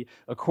perfectly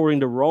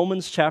according to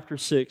Romans chapter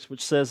 6,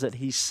 which says that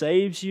he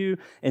saves you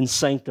and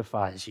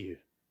sanctifies you.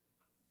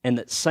 And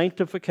that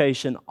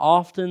sanctification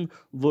often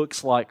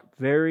looks like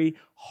very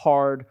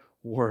hard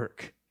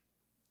work.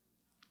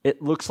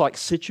 It looks like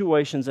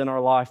situations in our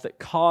life that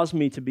cause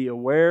me to be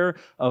aware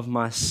of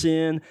my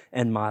sin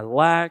and my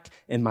lack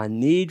and my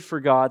need for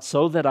God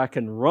so that I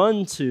can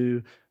run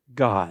to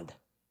God.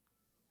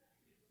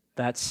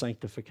 That's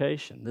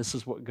sanctification. This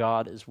is what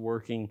God is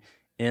working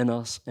in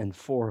us and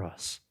for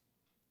us.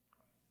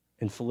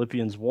 In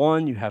Philippians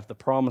 1, you have the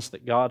promise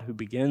that God who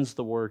begins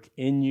the work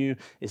in you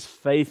is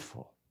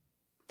faithful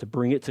to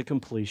bring it to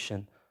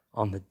completion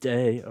on the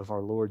day of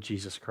our Lord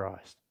Jesus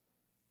Christ.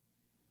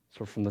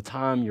 So from the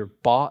time you're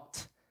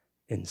bought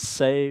and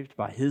saved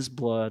by his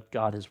blood,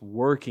 God is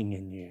working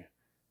in you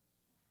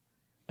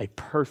a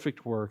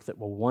perfect work that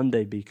will one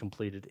day be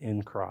completed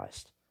in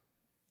Christ.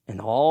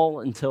 And all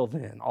until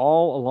then,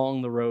 all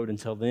along the road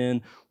until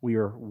then, we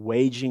are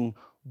waging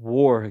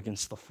war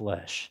against the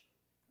flesh.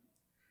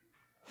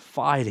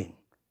 Fighting,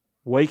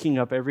 waking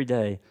up every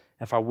day.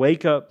 If I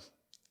wake up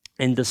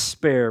in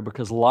despair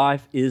because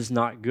life is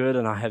not good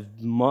and I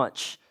have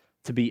much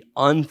to be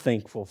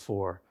unthankful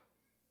for,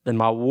 then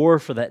my war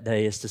for that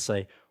day is to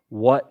say,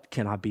 what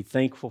can I be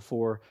thankful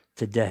for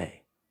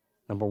today?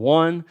 Number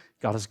one,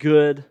 God is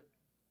good.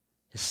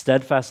 His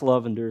steadfast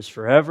love endures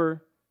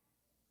forever,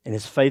 and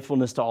His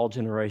faithfulness to all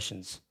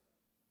generations.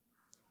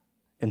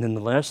 And then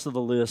the rest of the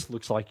list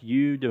looks like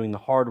you doing the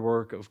hard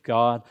work of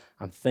God.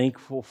 I'm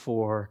thankful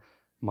for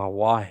my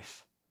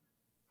wife.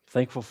 I'm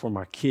thankful for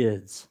my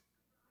kids.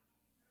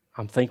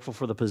 I'm thankful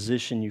for the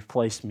position you've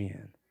placed me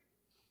in.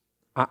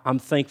 I'm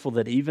thankful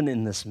that even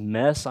in this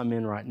mess I'm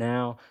in right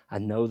now, I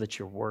know that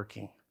you're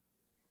working.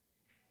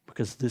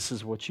 Because this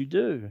is what you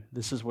do.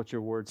 This is what your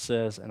word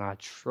says, and I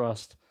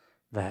trust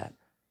that.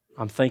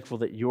 I'm thankful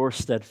that you're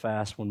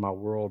steadfast when my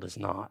world is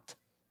not.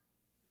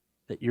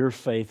 That you're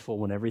faithful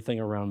when everything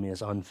around me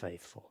is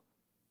unfaithful.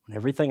 When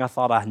everything I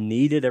thought I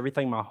needed,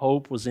 everything my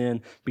hope was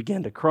in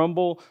began to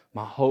crumble,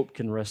 my hope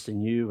can rest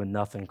in you and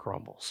nothing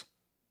crumbles.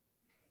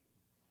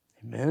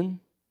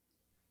 Amen?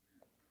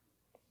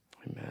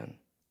 Amen.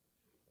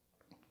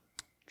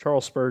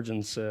 Charles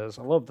Spurgeon says,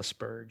 I love the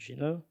Spurge, you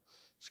know?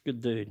 It's a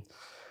good dude.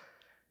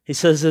 He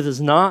says, it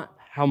is not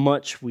how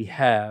much we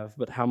have,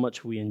 but how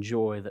much we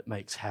enjoy that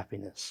makes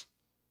happiness.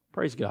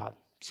 Praise God.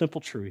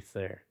 Simple truth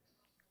there.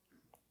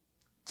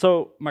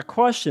 So my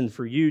question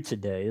for you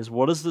today is,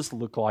 what does this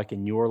look like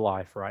in your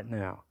life right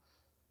now?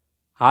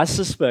 I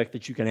suspect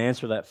that you can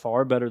answer that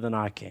far better than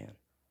I can.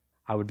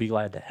 I would be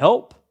glad to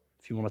help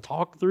if you want to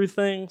talk through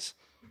things.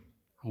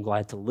 I'm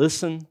glad to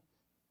listen.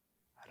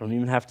 I don't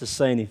even have to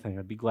say anything.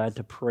 I'd be glad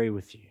to pray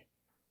with you.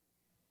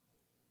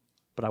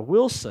 But I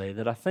will say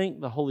that I think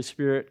the Holy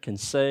Spirit can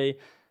say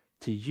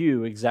to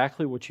you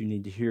exactly what you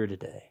need to hear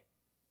today.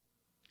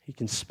 He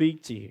can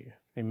speak to you.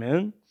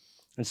 Amen?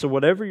 And so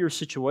whatever your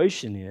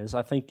situation is,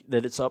 I think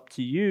that it's up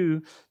to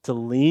you to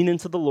lean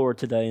into the Lord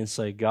today and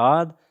say,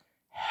 God,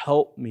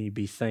 help me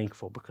be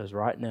thankful, because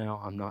right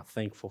now I'm not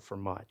thankful for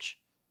much.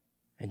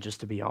 And just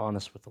to be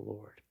honest with the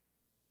Lord.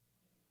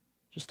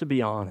 Just to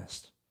be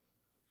honest.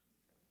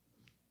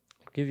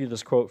 I'll give you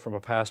this quote from a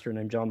pastor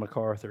named John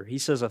MacArthur. He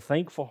says, a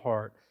thankful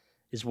heart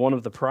is one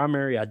of the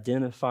primary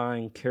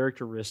identifying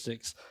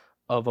characteristics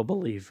of a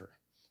believer.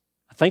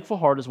 A thankful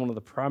heart is one of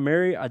the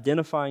primary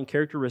identifying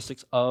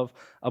characteristics of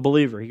a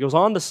believer. He goes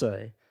on to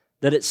say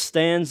that it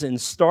stands in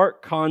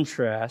stark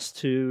contrast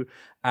to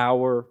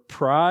our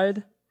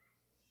pride,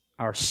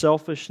 our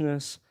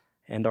selfishness,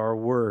 and our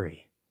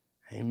worry.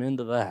 Amen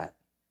to that.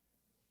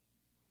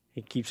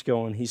 He keeps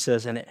going. He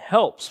says, and it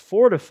helps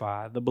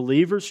fortify the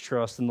believer's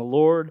trust in the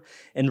Lord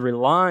and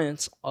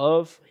reliance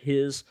of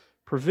His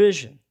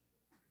provision,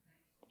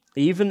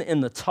 even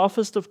in the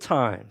toughest of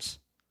times.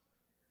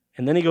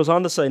 And then he goes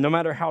on to say, no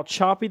matter how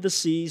choppy the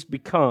seas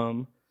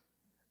become,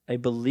 a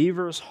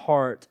believer's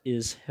heart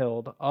is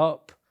held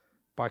up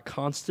by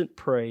constant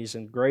praise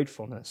and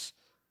gratefulness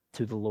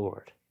to the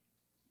Lord.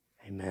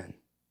 Amen.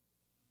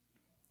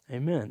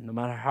 Amen. No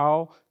matter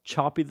how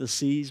choppy the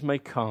seas may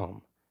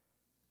come,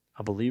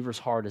 a believer's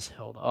heart is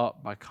held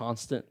up by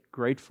constant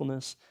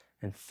gratefulness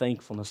and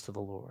thankfulness to the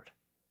Lord.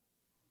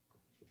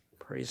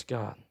 Praise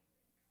God.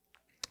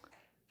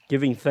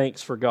 Giving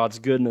thanks for God's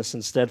goodness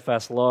and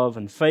steadfast love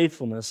and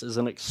faithfulness is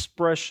an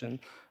expression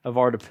of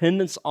our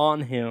dependence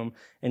on Him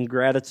and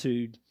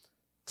gratitude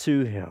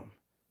to Him.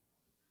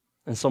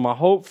 And so my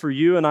hope for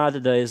you and I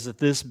today is that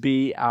this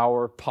be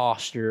our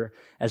posture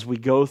as we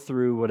go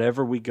through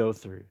whatever we go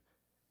through.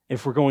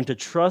 If we're going to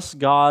trust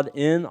God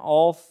in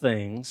all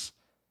things,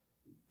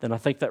 then I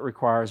think that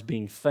requires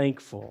being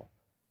thankful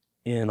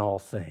in all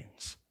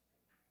things.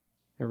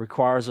 It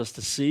requires us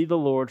to see the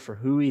Lord for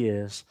who He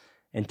is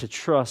and to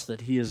trust that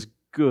He is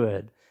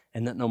good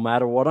and that no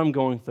matter what I'm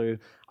going through,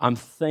 I'm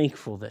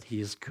thankful that He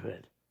is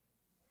good.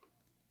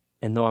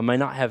 And though I may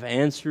not have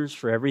answers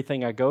for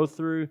everything I go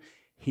through,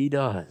 He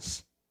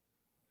does.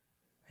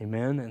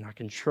 Amen? And I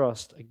can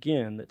trust,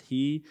 again, that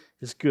He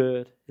is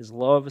good, His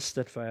love is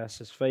steadfast,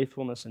 His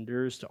faithfulness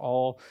endures to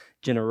all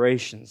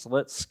generations.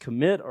 Let's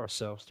commit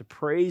ourselves to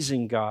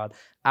praising God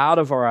out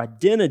of our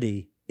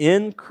identity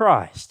in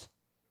Christ.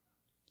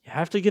 You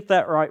have to get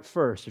that right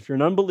first. If you're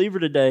an unbeliever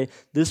today,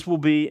 this will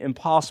be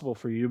impossible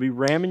for you. You'll be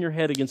ramming your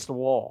head against the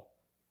wall.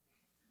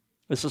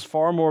 This is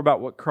far more about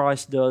what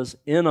Christ does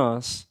in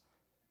us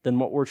than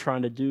what we're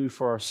trying to do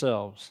for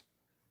ourselves.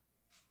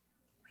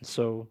 And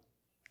so,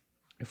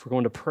 if we're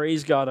going to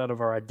praise God out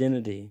of our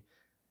identity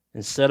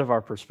instead of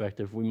our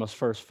perspective, we must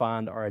first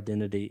find our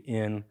identity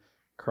in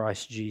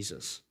Christ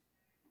Jesus.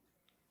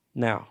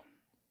 Now,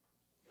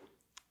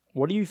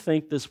 what do you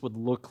think this would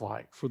look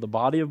like for the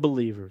body of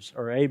believers,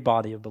 or a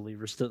body of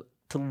believers,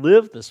 to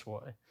live this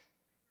way?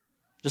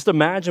 Just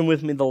imagine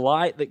with me the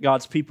light that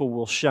God's people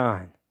will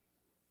shine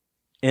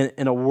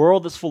in a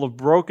world that's full of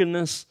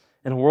brokenness,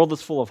 in a world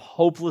that's full of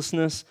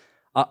hopelessness,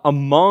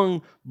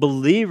 among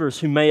believers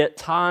who may at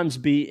times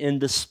be in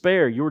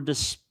despair. Your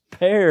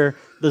despair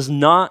does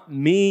not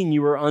mean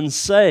you are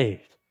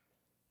unsaved.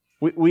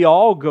 We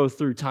all go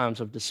through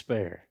times of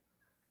despair.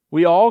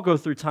 We all go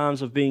through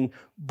times of being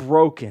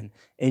broken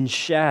and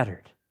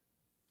shattered.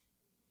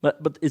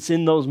 But it's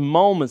in those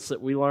moments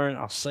that we learn,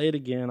 I'll say it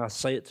again, I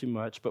say it too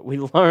much, but we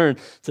learn,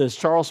 as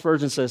Charles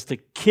Spurgeon says, to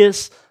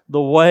kiss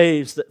the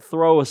waves that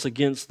throw us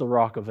against the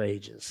rock of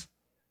ages.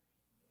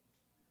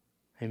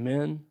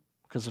 Amen?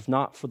 Because if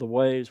not for the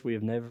waves, we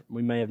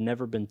may have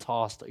never been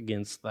tossed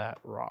against that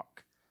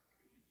rock.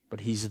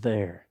 But He's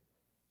there.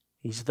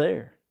 He's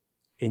there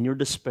in your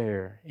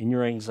despair, in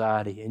your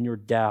anxiety, in your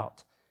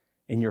doubt,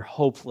 in your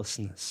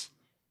hopelessness,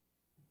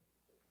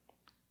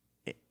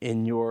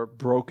 in your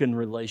broken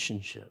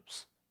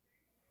relationships,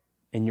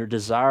 in your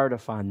desire to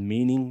find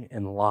meaning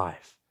in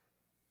life.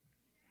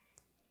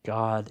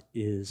 God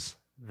is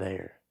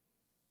there.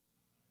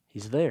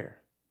 He's there.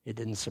 It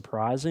didn't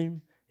surprise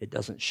Him. It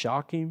doesn't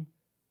shock Him.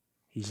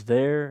 He's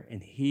there,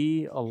 and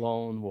He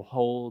alone will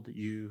hold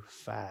you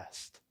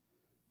fast.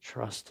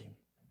 Trust Him.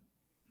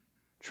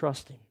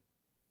 Trust Him.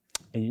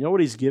 And you know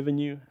what He's given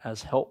you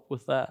as help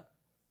with that?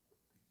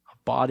 A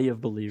body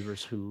of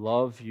believers who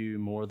love you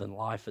more than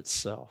life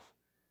itself.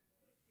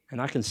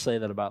 And I can say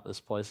that about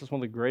this place. It's one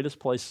of the greatest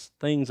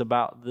things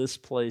about this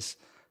place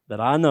that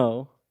I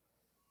know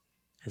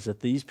is that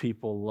these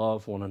people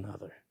love one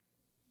another.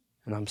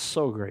 And I'm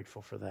so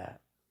grateful for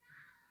that.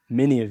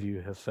 Many of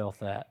you have felt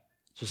that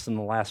just in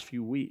the last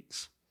few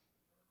weeks.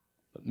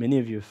 But many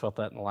of you have felt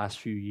that in the last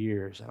few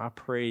years. And I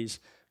praise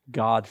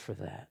God for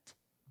that.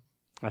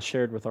 I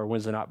shared with our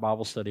Wednesday night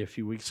Bible study a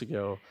few weeks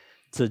ago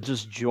to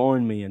just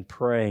join me in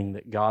praying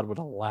that God would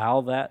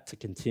allow that to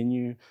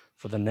continue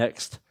for the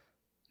next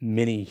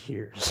many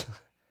years.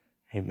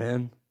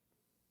 Amen.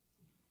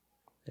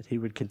 That He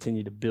would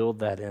continue to build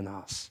that in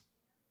us.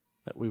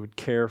 That we would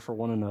care for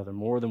one another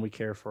more than we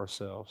care for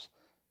ourselves.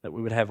 That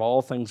we would have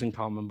all things in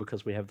common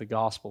because we have the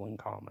gospel in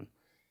common.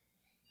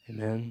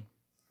 Amen.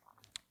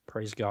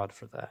 Praise God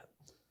for that.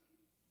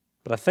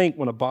 But I think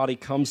when a body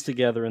comes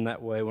together in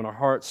that way, when our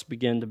hearts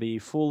begin to be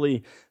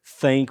fully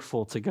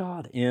thankful to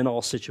God in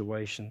all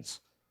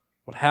situations,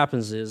 what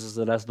happens is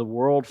that as the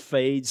world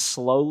fades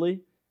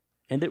slowly,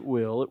 and it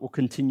will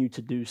continue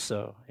to do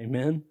so.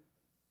 Amen?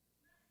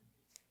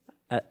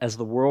 As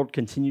the world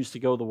continues to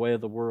go the way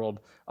of the world,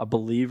 a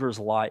believer's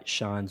light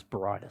shines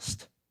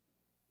brightest.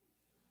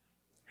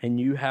 And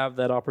you have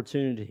that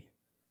opportunity.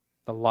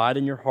 The light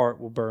in your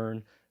heart will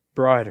burn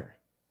brighter.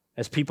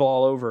 As people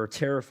all over are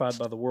terrified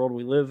by the world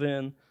we live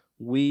in,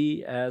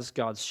 we as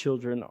God's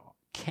children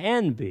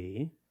can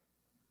be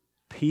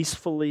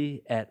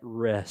peacefully at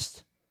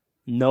rest,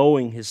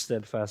 knowing His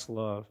steadfast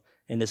love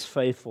and His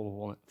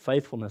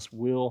faithfulness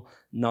will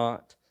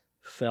not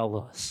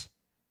fail us.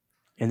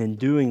 And in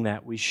doing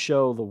that, we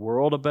show the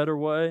world a better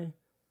way,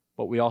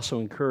 but we also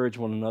encourage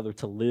one another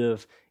to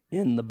live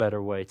in the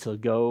better way, to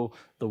go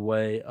the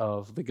way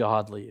of the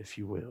godly, if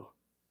you will.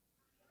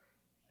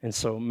 And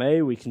so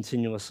may we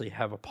continuously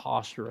have a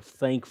posture of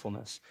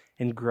thankfulness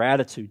and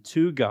gratitude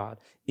to God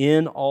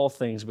in all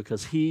things,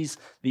 because He's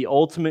the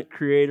ultimate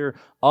creator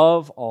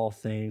of all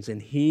things, and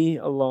He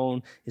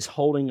alone is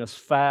holding us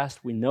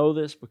fast. We know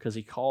this because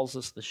He calls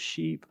us the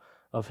sheep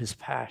of His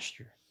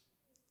pasture.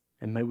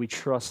 And may we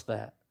trust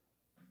that.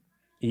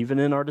 Even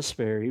in our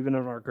despair, even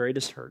in our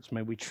greatest hurts,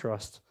 may we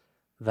trust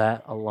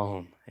that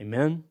alone.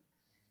 Amen?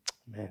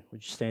 Amen.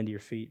 Would you stand to your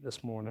feet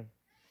this morning?